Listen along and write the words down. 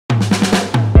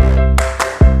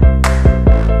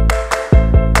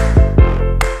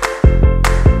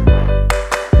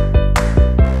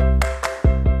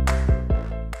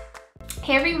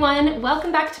everyone,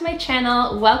 welcome back to my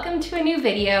channel. Welcome to a new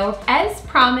video. As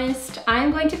promised,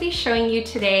 I'm going to be showing you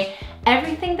today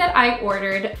everything that I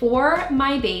ordered for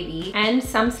my baby and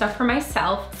some stuff for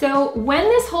myself. So when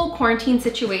this whole quarantine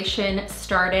situation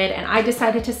started and I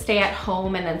decided to stay at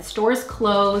home and then stores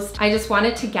closed, I just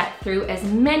wanted to get through as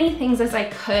many things as I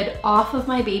could off of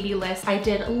my baby list. I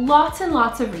did lots and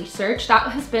lots of research.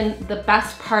 That has been the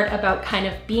best part about kind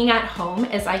of being at home,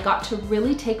 is I got to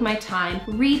really take my time,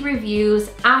 read reviews,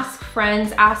 ask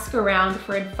friends, ask around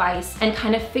for advice, and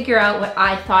kind of figure out what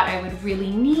I thought I would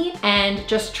really need and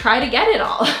just try to get it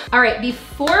all. All right,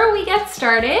 before we get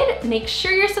started, make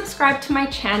sure you're subscribed to my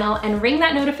channel and ring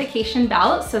that notification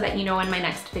bell so that you know when my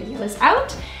next video is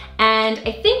out. And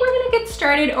I think we're gonna get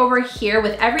started over here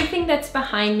with everything that's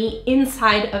behind me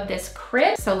inside of this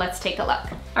crib. So let's take a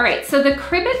look. All right, so the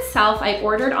crib itself I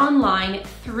ordered online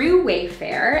through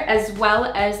Wayfair, as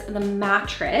well as the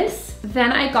mattress.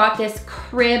 Then I got this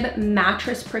crib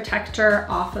mattress protector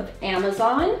off of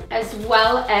Amazon, as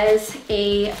well as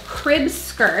a crib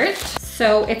skirt.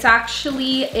 So it's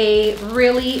actually a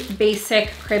really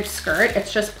basic crib skirt.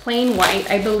 It's just plain white.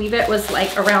 I believe it was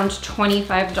like around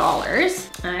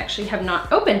 $25. I actually have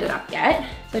not opened it up yet.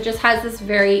 So it just has this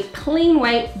very plain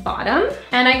white bottom.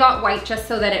 And I got white just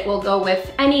so that it will go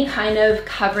with any kind of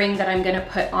covering that I'm gonna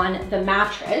put on the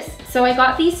mattress. So I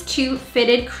got these two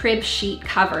fitted crib sheet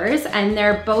covers, and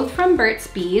they're both from Burt's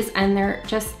Bees, and they're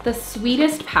just the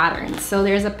sweetest patterns. So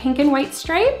there's a pink and white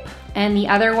stripe, and the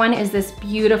other one is this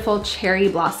beautiful cherry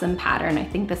blossom pattern. I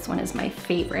think this one is my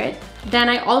favorite. Then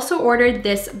I also ordered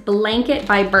this blanket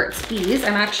by Burt's Bees.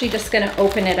 I'm actually just gonna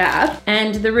open it up.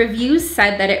 And the reviews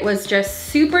said that it was just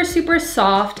super, super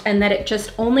soft and that it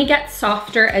just only gets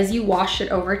softer as you wash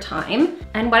it over time.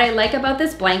 And what I like about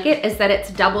this blanket is that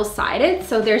it's double-sided.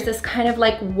 So there's this kind of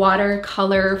like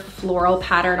watercolor floral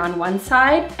pattern on one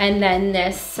side, and then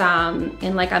this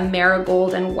in like a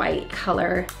marigold and white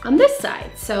color on this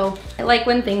side. So I like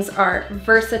when things are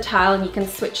versatile and you can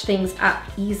switch things up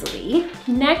easily.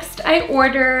 Next, I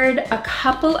ordered a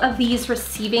couple of these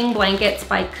receiving blankets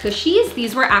by Cushies.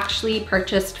 These were actually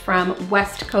purchased from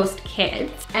West Coast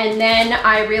Kids. And then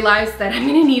I realized that I'm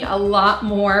gonna need a lot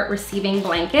more receiving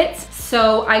blankets.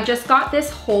 So I just got this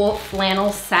whole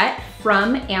flannel set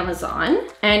from Amazon,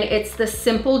 and it's the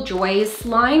Simple Joys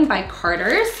line by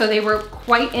Carter's. So they were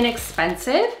quite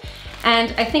inexpensive.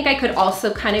 And I think I could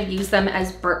also kind of use them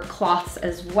as burp cloths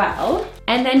as well.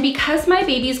 And then because my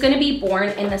baby's gonna be born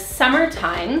in the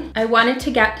summertime, I wanted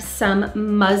to get some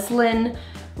muslin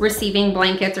receiving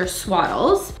blankets or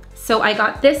swaddles. So I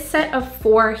got this set of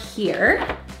 4 here.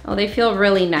 Oh, they feel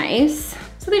really nice.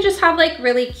 So they just have like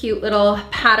really cute little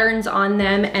patterns on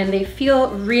them, and they feel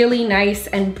really nice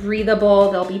and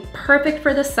breathable. They'll be perfect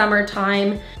for the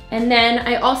summertime. And then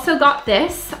I also got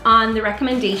this on the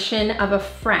recommendation of a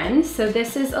friend. So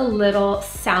this is a little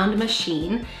sound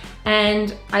machine,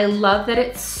 and I love that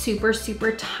it's super,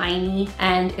 super tiny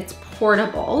and it's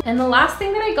portable. And the last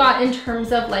thing that I got in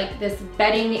terms of like this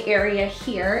bedding area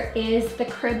here is the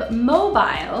Crib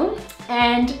Mobile.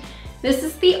 And this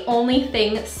is the only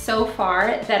thing so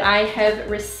far that I have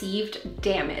received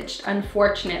damaged,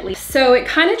 unfortunately. So it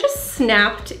kind of just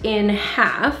snapped in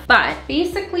half, but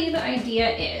basically the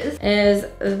idea is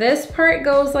this part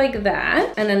goes like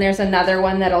that, and then there's another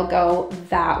one that'll go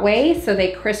that way. So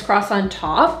they crisscross on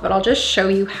top, but I'll just show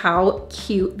you how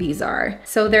cute these are.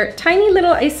 So they're tiny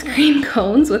little ice cream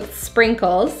cones with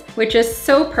sprinkles, which is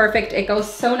so perfect. It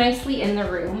goes so nicely in the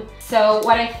room. So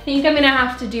what I think I'm gonna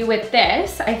have to do with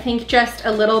this, I think just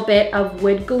a little bit of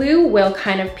wood glue will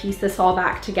kind of piece this all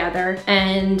back together,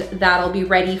 and that'll be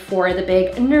ready for the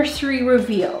big nursery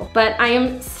reveal. But I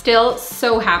am still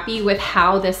so happy with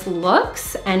how this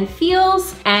looks and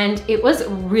feels, and it was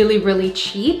really, really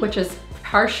cheap, which is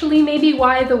partially maybe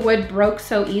why the wood broke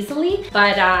so easily,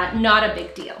 but not a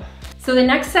big deal. So the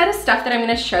next set of stuff that I'm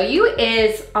gonna show you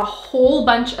is a whole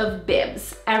bunch of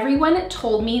bibs. Everyone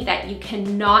told me that you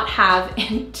cannot have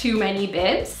too many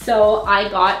bibs, so I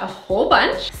got a whole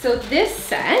bunch. So this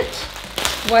set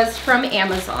was from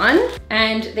Amazon,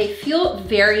 and they feel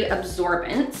very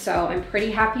absorbent, so I'm pretty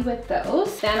happy with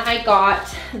those. Then I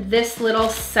got this little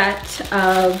set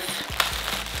of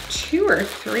 2 or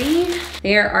 3.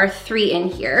 There are 3 in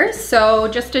here. So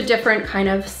just a different kind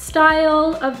of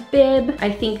style of bib.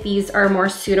 I think these are more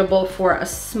suitable for a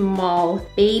small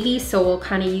baby, so we'll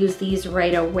kind of use these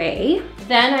right away.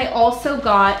 Then I also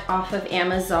got off of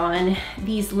Amazon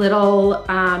these little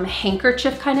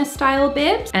handkerchief kind of style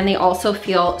bibs, and they also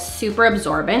feel super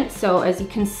absorbent. So as you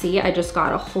can see, I just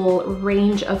got a whole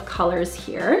range of colors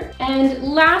here. And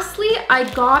lastly, I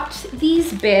got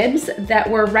these bibs that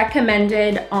were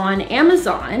recommended on on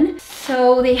Amazon.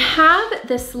 So they have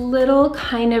this little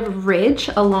kind of ridge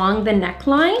along the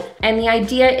neckline. And the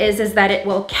idea is that it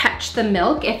will catch the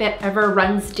milk if it ever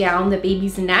runs down the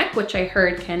baby's neck, which I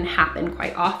heard can happen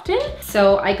quite often.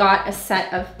 So I got a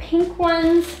set of pink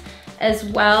ones, as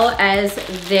well as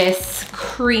this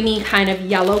creamy kind of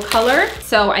yellow color.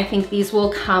 So I think these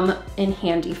will come in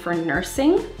handy for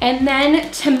nursing. And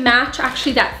then to match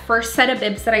actually that first set of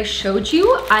bibs that I showed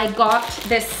you, I got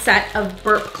this set of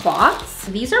burp cloths.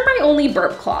 These are my only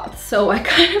burp cloths, so I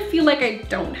kind of feel like I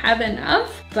don't have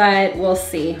enough, but we'll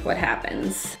see what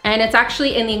happens. And it's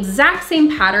actually in the exact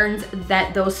same patterns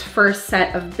that those first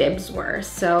set of bibs were.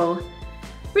 So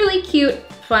really cute,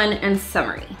 fun, and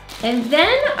summery. And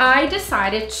then I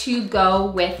decided to go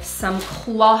with some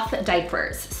cloth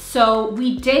diapers. So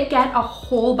we did get a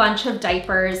whole bunch of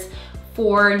diapers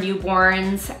for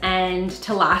newborns and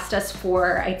to last us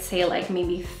for, I'd say like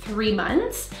maybe 3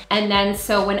 months. And then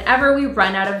so whenever we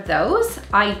run out of those,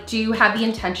 I do have the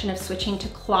intention of switching to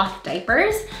cloth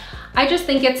diapers. I just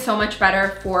think it's so much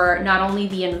better for not only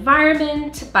the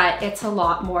environment, but it's a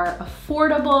lot more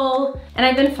affordable. And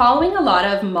I've been following a lot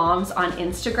of moms on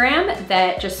Instagram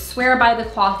that just swear by the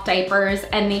cloth diapers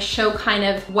and they show kind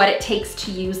of what it takes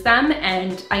to use them.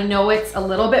 And I know it's a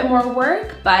little bit more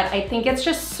work, but I think it's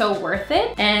just so worth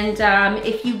it. And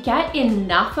if you get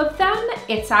enough of them,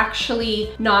 it's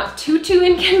actually not too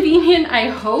inconvenient, I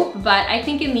hope, but I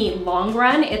think in the long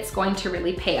run, it's going to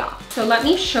really pay off. So let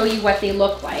me show you what they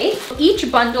look like.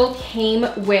 Each bundle came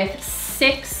with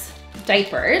 6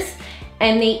 diapers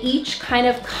and they each kind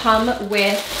of come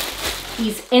with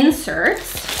these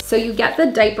inserts. So you get the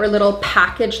diaper little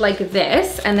package like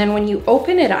this, and then when you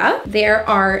open it up, there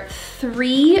are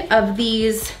 3 of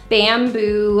these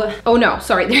bamboo, oh no,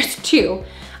 sorry, there's 2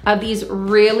 of these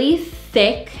really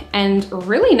thick and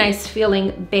really nice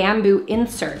feeling bamboo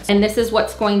inserts. And this is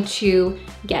what's going to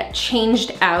get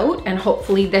changed out, and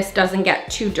hopefully this doesn't get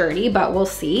too dirty, but we'll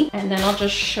see. And then I'll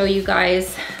just show you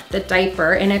guys the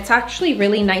diaper, and it's actually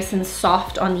really nice and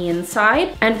soft on the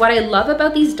inside. And what I love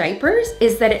about these diapers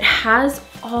is that it has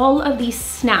all of these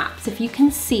snaps, if you can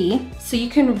see, so you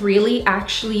can really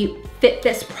actually fit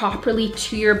this properly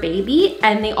to your baby,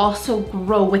 and they also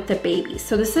grow with the baby.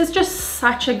 So this is just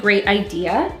such a great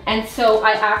idea. And so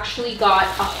I actually got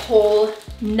a whole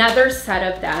another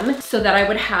set of them so that I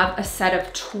would have a set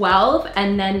of 12,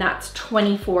 and then that's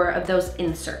 24 of those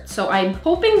inserts. So I'm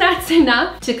hoping that's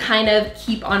enough to kind of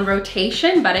keep on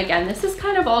rotation, but again, this is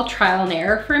kind of all trial and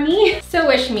error for me, so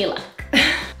wish me luck.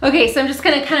 Okay, so I'm just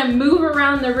gonna kind of move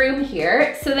around the room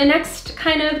here. So the next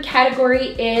kind of category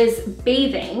is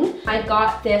bathing. I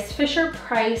got this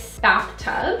Fisher-Price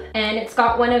bathtub, and it's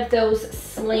got one of those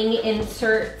sling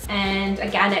inserts, and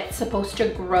again, it's supposed to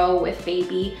grow with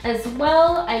baby. As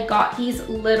well, I got these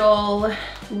little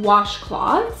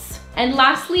washcloths. And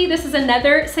lastly, this is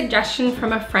another suggestion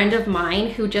from a friend of mine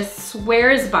who just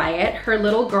swears by it. Her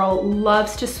little girl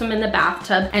loves to swim in the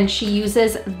bathtub, and she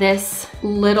uses this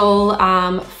little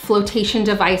flotation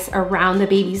device around the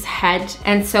baby's head.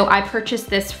 And so I purchased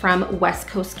this from West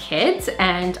Coast Kids,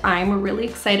 and I'm really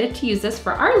excited to use this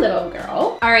for our little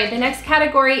girl. All right, the next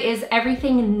category is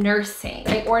everything nursing.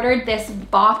 I ordered this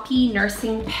boppy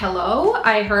nursing pillow.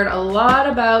 I heard a lot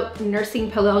about nursing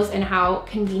pillows and how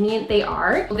convenient they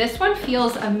are. This one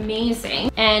feels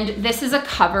amazing, and this is a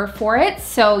cover for it,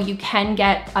 so you can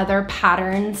get other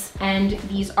patterns, and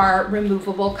these are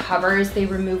removable covers. They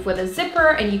remove with a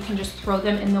zipper, and you can just throw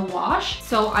them in the wash.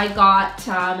 So I got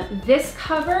this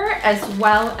cover as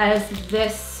well as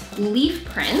this leaf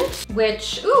print,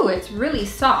 which, ooh, it's really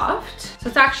soft. So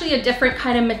it's actually a different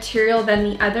kind of material than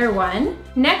the other one.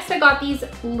 Next, I got these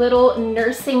little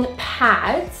nursing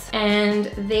pads, and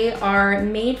they are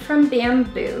made from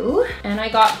bamboo. And I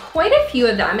got quite a few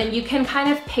of them, and you can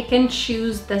kind of pick and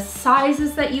choose the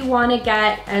sizes that you want to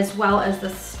get as well as the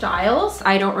styles.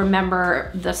 I don't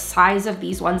remember the size of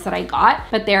these ones that I got,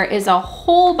 but there is a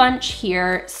whole bunch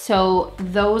here. So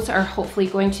those are hopefully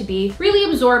going to be really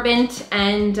absorbent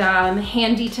and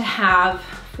handy to have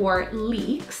for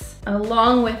leaks.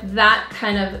 Along with that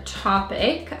kind of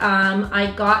topic,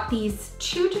 I got these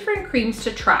 2 different creams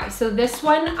to try. So this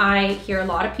one I hear a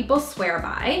lot of people swear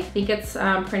by. I think it's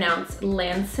pronounced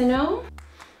Lancino.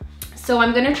 So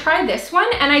I'm gonna try this one,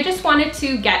 and I just wanted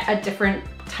to get a different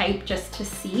type just to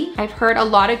see. I've heard a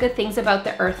lot of good things about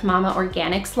the Earth Mama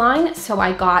Organics line, so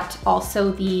I got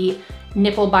also the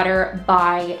nipple butter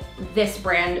by this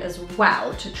brand as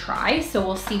well to try. So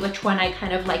we'll see which one I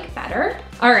kind of like better.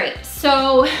 All right,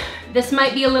 so this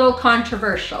might be a little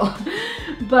controversial,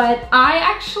 but I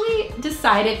actually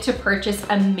decided to purchase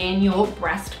a manual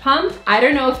breast pump. I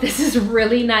don't know if this is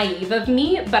really naive of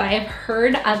me, but I have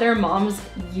heard other moms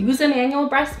use a manual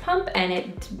breast pump and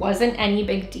it wasn't any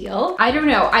big deal. I don't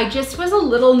know, I just was a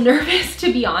little nervous,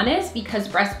 to be honest, because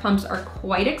breast pumps are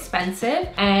quite expensive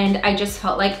and I just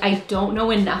felt like I don't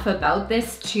know enough about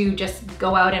this to just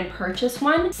go out and purchase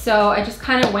one. So I just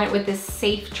kind of went with this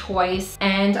safe choice,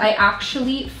 and I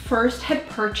actually first had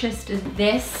purchased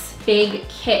this big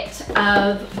kit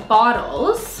of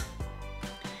bottles.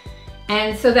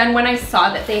 And so then when I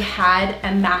saw that they had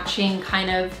a matching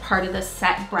kind of part of the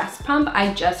set breast pump,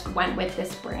 I just went with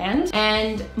this brand.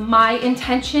 And my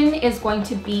intention is going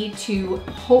to be to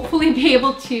hopefully be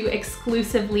able to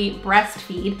exclusively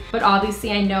breastfeed, but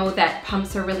obviously I know that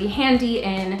pumps are really handy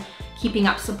in keeping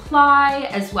up supply,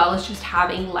 as well as just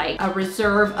having like a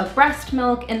reserve of breast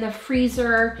milk in the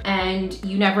freezer, and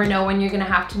you never know when you're gonna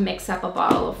have to mix up a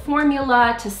bottle of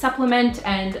formula to supplement,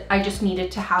 and I just needed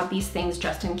to have these things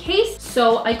just in case.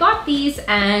 So I got these,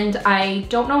 and I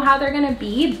don't know how they're gonna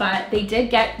be, but they did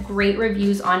get great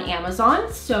reviews on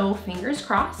Amazon, so fingers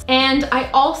crossed. And I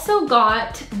also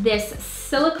got this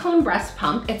silicone breast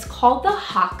pump. It's called the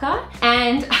Haka,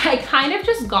 and I kind of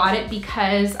just got it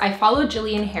because I follow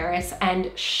Jillian Harris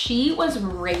and she was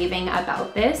raving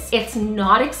about this. It's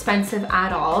not expensive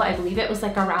at all. I believe it was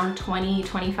like around $20,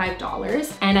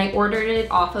 $25, and I ordered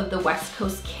it off of the West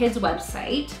Coast Kids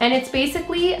website. And it's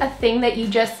basically a thing that you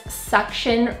just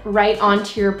suction right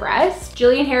onto your breast.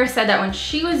 Jillian Harris said that when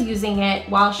she was using it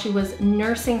while she was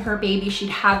nursing her baby, she'd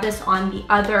have this on the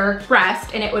other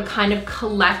breast and it would kind of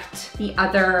collect the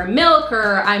other milk,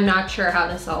 or I'm not sure how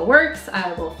this all works.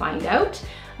 I will find out.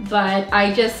 But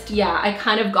I just, yeah, I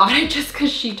kind of got it just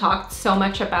because she talked so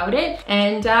much about it.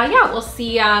 And yeah, we'll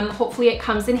see, hopefully it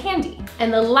comes in handy.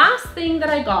 And the last thing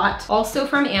that I got, also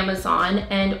from Amazon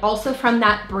and also from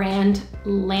that brand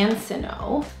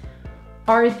Lancino,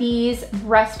 are these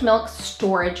breast milk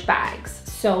storage bags.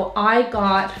 So I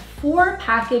got 4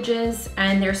 packages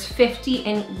and there's 50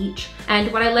 in each.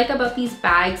 And what I like about these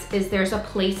bags is there's a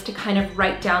place to kind of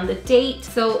write down the date.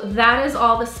 So that is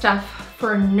all the stuff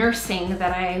for nursing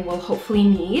that I will hopefully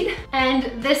need.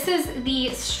 And this is the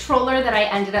stroller that I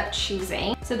ended up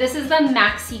choosing. So this is the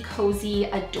Maxi Cozy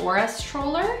Adora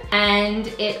stroller, and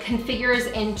it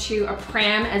configures into a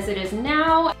pram as it is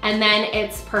now, and then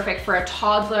it's perfect for a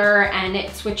toddler, and it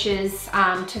switches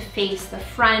to face the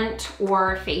front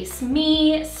or face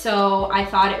me. So I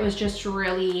thought it was just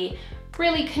really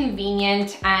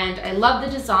convenient, and I love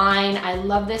the design. I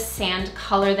love this sand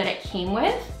color that it came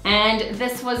with. And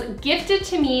this was gifted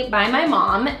to me by my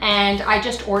mom, and I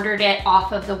just ordered it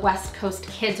off of the West Coast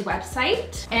Kids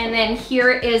website. And then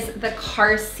here is the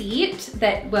car seat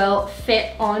that will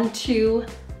fit onto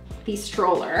the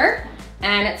stroller.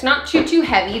 And it's not too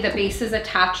heavy. The base is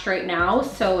attached right now,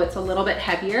 so it's a little bit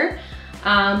heavier.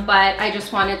 But I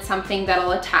just wanted something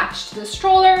that'll attach to the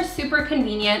stroller, super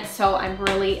convenient, so I'm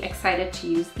really excited to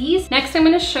use these. Next, I'm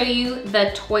gonna show you the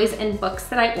toys and books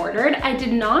that I ordered. I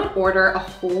did not order a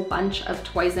whole bunch of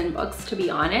toys and books, to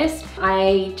be honest.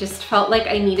 I just felt like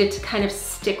I needed to kind of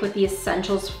stick with the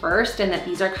essentials first, and that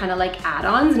these are kind of like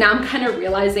add-ons. Now I'm kind of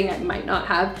realizing I might not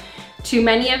have too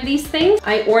many of these things.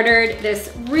 I ordered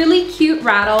this really cute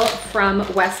rattle from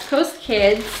West Coast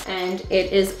Kids, and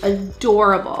it is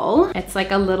adorable. It's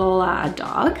like a little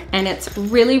dog, and it's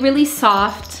really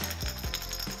soft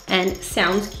and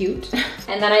sounds cute.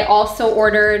 And then I also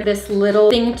ordered this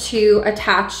little thing to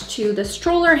attach to the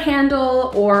stroller handle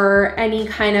or any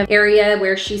kind of area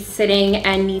where she's sitting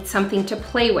and needs something to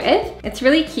play with. It's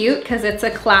really cute because it's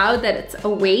a cloud that it's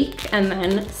awake and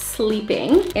then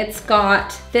sleeping. It's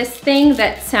got this thing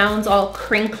that sounds all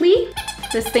crinkly.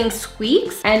 This thing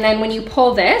squeaks, and then when you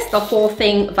pull this, the whole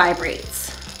thing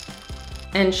vibrates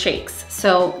and shakes.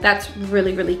 So that's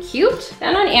really cute.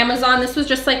 Then on Amazon, this was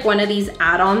just like one of these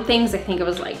add-on things. I think it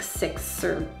was like $6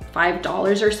 or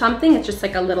 $5 or something. It's just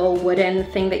like a little wooden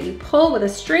thing that you pull with a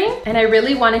string. And I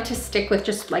really wanted to stick with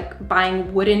just like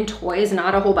buying wooden toys,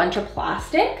 not a whole bunch of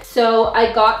plastic. So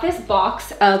I got this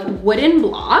box of wooden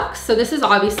blocks. So this is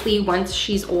obviously once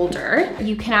she's older,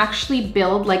 you can actually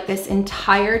build like this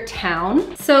entire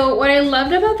town. So what I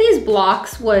loved about these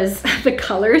blocks was the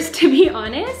colors, to be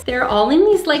honest. They're all in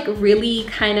these like really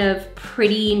kind of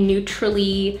pretty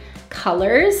neutrally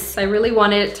colors. I really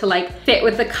wanted it to like fit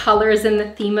with the colors and the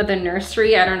theme of the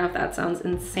nursery. I don't know if that sounds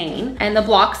insane. And the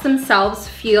blocks themselves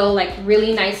feel like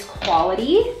really nice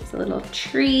quality. It's a little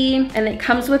tree, and it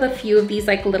comes with a few of these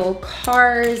like little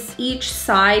cars. Each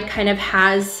side kind of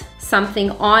has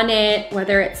something on it,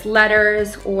 whether it's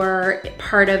letters or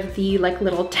part of the like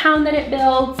little town that it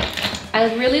builds.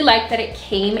 I really like that it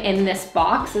came in this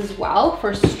box as well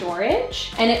for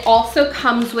storage. And it also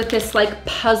comes with this like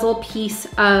puzzle piece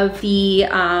of the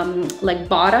like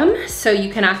bottom, so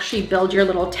you can actually build your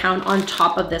little town on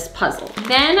top of this puzzle.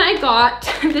 Then I got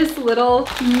this little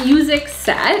music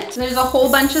set. There's a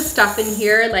whole bunch of stuff in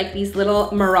here, like these little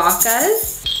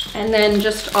maracas. And then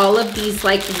just all of these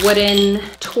like wooden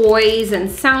toys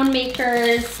and sound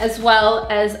makers, as well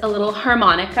as a little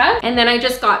harmonica. And then I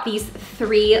just got these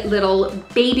 3 little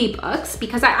baby books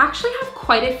because I actually have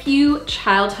quite a few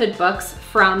childhood books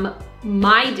from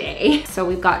my day. So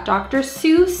we've got Dr.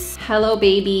 Seuss, Hello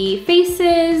Baby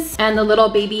Faces, and the little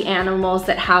baby animals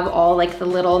that have all like the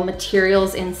little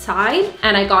materials inside.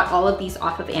 And I got all of these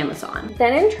off of Amazon.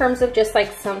 Then in terms of just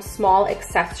like some small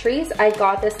accessories, I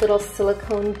got this little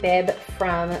silicone bib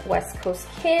from West Coast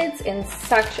Kids in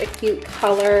such a cute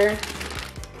color,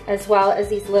 as well as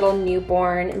these little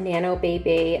newborn Nano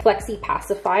Baby Flexi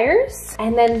pacifiers.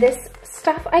 And then this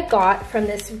stuff I got from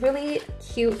this really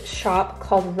cute shop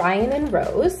called Ryan and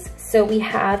Rose. So we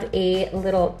have a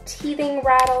little teething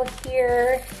rattle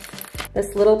here,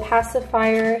 this little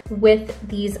pacifier with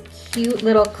these cute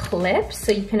little clips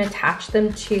so you can attach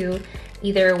them to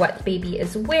either what baby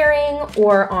is wearing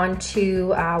or onto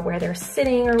where they're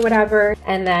sitting or whatever.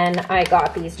 And then I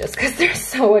got these just because they're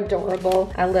so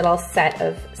adorable. A little set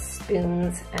of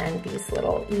spoons and these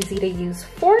little easy to use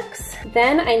forks.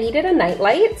 Then I needed a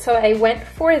nightlight, so I went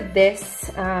for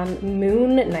this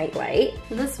moon nightlight.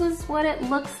 This was what it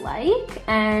looks like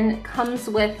and comes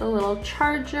with a little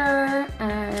charger,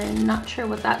 and not sure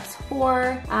what that's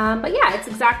for. But yeah, it's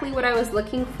exactly what I was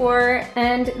looking for.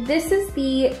 And this is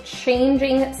the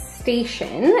changing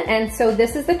station. And so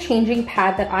this is the changing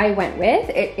pad that I went with.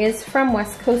 It is from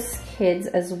West Coast Kids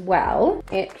as well.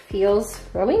 It feels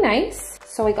really nice.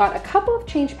 So I got a couple of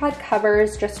change pad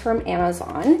covers just from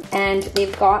Amazon, and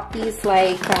they've got these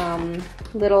like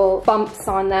little bumps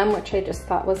on them, which I just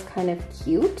thought was kind of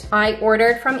cute. I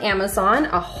ordered from Amazon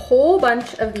a whole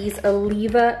bunch of these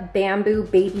Aleva bamboo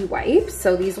baby wipes,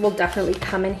 so these will definitely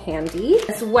come in handy,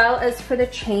 as well as for the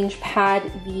change pad,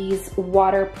 these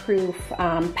waterproof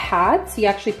pads. So you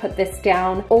actually put this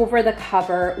down over the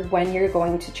cover when you're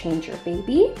going to change your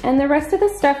baby. And the rest of the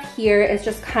stuff here is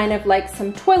just kind of like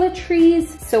some toiletries.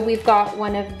 So we've got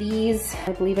one of these,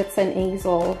 I believe it's an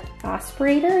nasal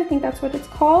aspirator, I think that's what it's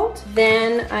called.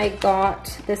 Then I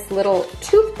got this little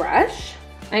toothbrush.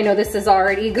 I know this is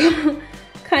already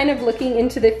kind of looking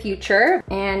into the future,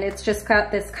 and it's just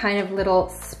got this kind of little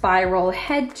spiral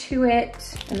head to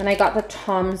it. And then I got the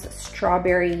Tom's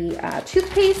strawberry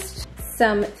toothpaste,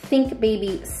 some Think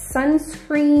Baby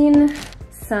sunscreen,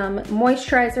 some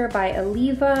moisturizer by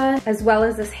Aleva, as well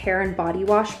as this hair and body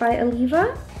wash by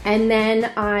Aleva. And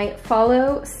then I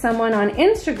follow someone on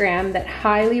Instagram that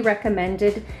highly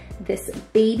recommended this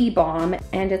baby balm,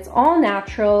 and it's all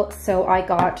natural, so I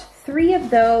got 3 of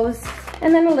those,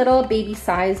 and then a little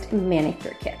baby-sized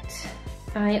manicure kit.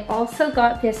 I also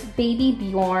got this Baby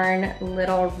Bjorn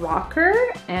little rocker,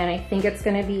 and I think it's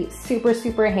gonna be super,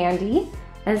 super handy.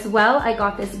 As well, I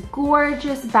got this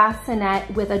gorgeous bassinet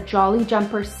with a Jolly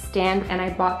Jumper stand, and I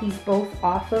bought these both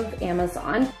off of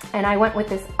Amazon. And I went with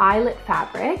this eyelet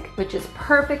fabric, which is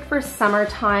perfect for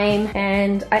summertime.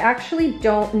 And I actually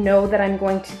don't know that I'm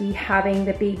going to be having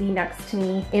the baby next to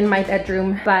me in my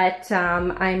bedroom, but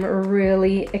I'm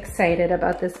really excited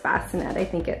about this bassinet. I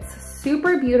think it's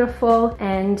super beautiful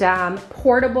and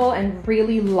portable and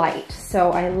really light.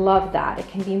 So I love that. It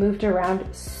can be moved around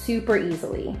super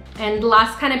easily. And the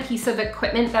last kind of piece of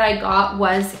equipment that I got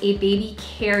was a baby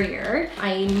carrier.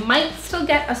 I might still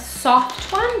get a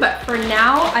soft one, but for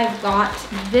now I've got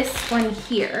this one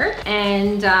here.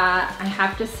 And I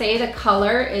have to say the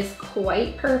color is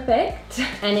quite perfect,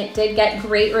 and it did get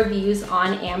great reviews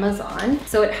on Amazon.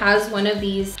 So it has one of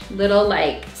these little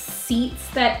like seats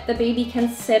that the baby can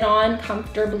sit on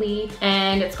comfortably,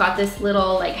 and it's got this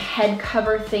little like head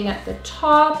cover thing at the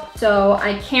top. So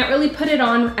I can't really put it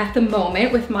on at the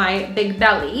moment with my big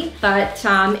belly, but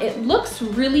it looks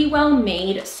really well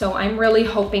made, so I'm really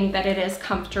hoping that it is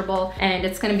comfortable, and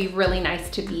it's gonna be really nice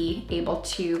to be able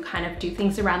to kind of do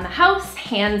things around the house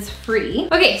hands-free.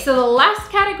 Okay, so the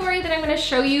last category that I'm gonna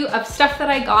show you of stuff that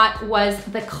I got was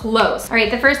the clothes. All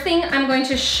right, the first thing I'm going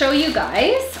to show you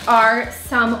guys are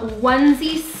some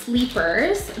onesie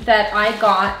sleepers that I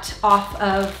got off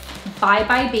of Bye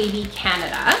Bye Baby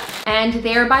Canada, and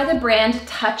they're by the brand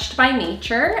Touched by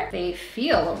Nature. They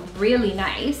feel really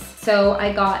nice. So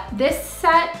I got this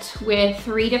set with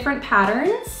 3 different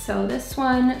patterns. So this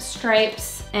one,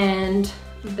 stripes, and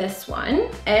this one,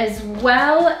 as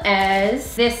well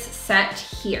as this set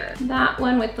here. That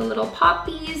one with the little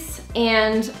poppies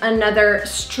and another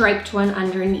striped one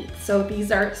underneath. So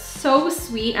these are so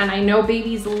sweet, and I know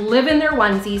babies live in their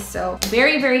onesies, so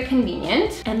very, very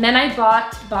convenient. And then I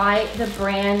bought by the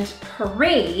brand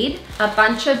Parade a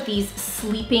bunch of these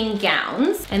sleeping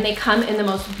gowns, and they come in the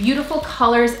most beautiful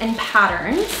colors and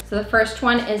patterns. So the first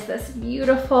one is this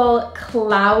beautiful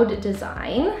cloud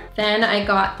design. Then I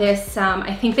got this,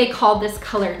 I think they called this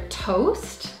color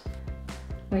Toast,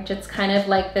 which it's kind of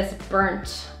like this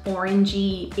burnt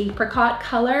orangey apricot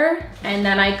color. And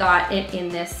then I got it in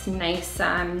this nice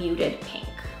muted pink.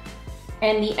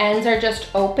 And the ends are just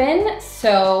open,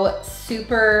 so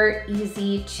super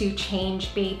easy to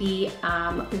change baby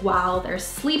while they're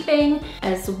sleeping,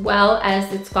 as well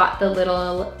as it's got the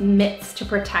little mitts to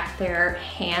protect their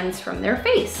hands from their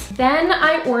face. Then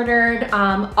I ordered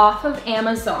off of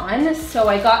Amazon. So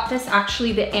I got this,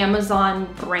 actually the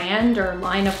Amazon brand or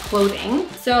line of clothing.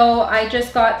 So I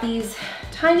just got these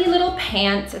tiny little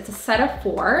pants. It's a set of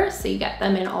 4, so you get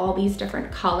them in all these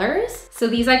different colors. So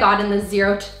these I got in the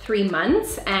 0 to 3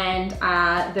 months, and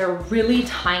they're really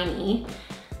tiny.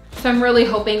 So I'm really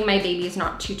hoping my baby's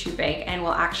not too big and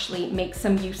will actually make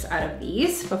some use out of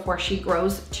these before she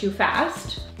grows too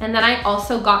fast. And then I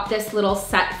also got this little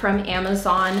set from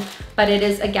Amazon, but it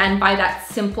is again by that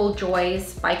Simple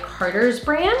Joys by Carter's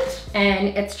brand. And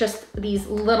it's just these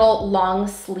little long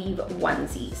sleeve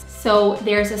onesies. So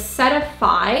there's a set of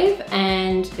 5,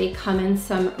 and they come in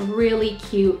some really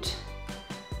cute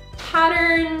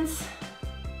patterns.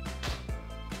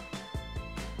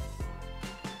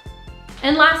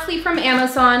 And lastly, from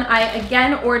Amazon, I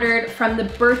again ordered from the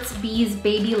Burt's Bees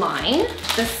baby line,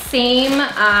 the same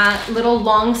little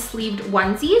long sleeved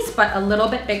onesies, but a little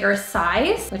bit bigger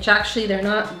size, which actually they're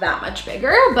not that much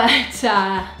bigger, but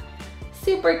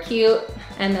super cute.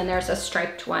 And then there's a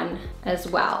striped one as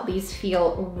well. These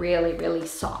feel really, really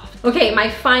soft. Okay, my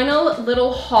final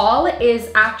little haul is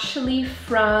actually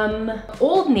from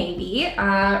Oldnavy,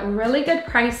 really good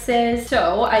prices.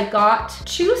 So I got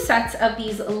 2 sets of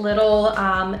these little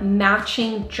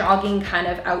matching jogging kind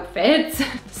of outfits.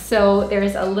 So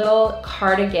there's a little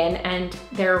cardigan, and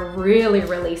they're really,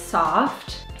 really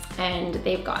soft. And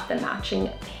they've got the matching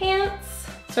pants.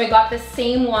 So I got the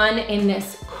same one in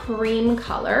this cream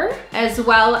color, as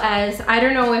well as, I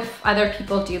don't know if other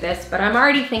people do this, but I'm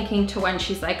already thinking to when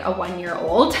she's like a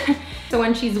 1-year-old. So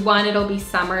when she's 1, it'll be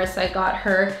summer. So I got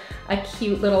her a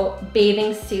cute little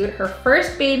bathing suit, her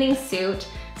first bathing suit.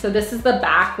 So this is the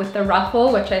back with the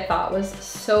ruffle, which I thought was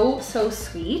so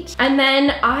sweet. And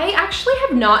then I actually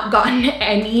have not gotten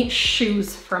any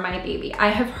shoes for my baby. I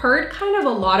have heard kind of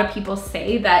a lot of people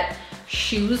say that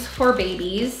shoes for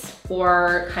babies,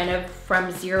 or kind of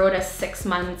from 0 to 6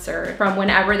 months, or from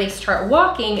whenever they start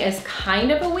walking, is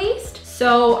kind of a waste.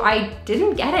 So I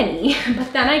didn't get any,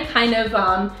 but then I kind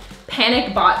of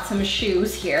panic bought some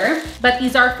shoes here, but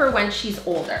these are for when she's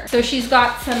older. So she's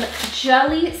got some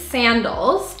jelly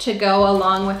sandals to go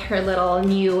along with her little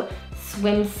new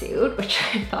swimsuit, which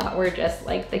I thought were just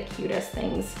like the cutest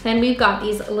things. Then we've got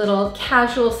these little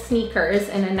casual sneakers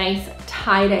in a nice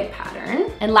tie-dye pattern.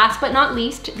 And last but not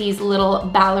least, these little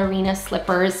ballerina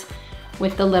slippers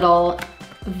with the little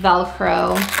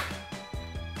Velcro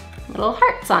little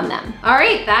hearts on them. All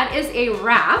right, that is a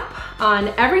wrap on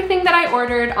everything that I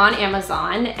ordered on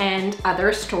Amazon and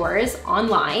other stores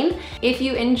online. If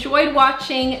you enjoyed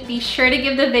watching, be sure to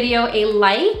give the video a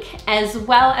like, as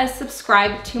well as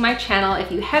subscribe to my channel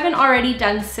if you haven't already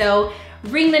done so.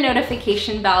 Ring the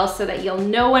notification bell so that you'll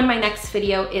know when my next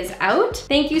video is out.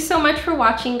 Thank you so much for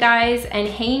watching, guys, and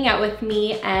hanging out with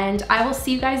me, and I will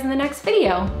see you guys in the next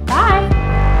video. Bye!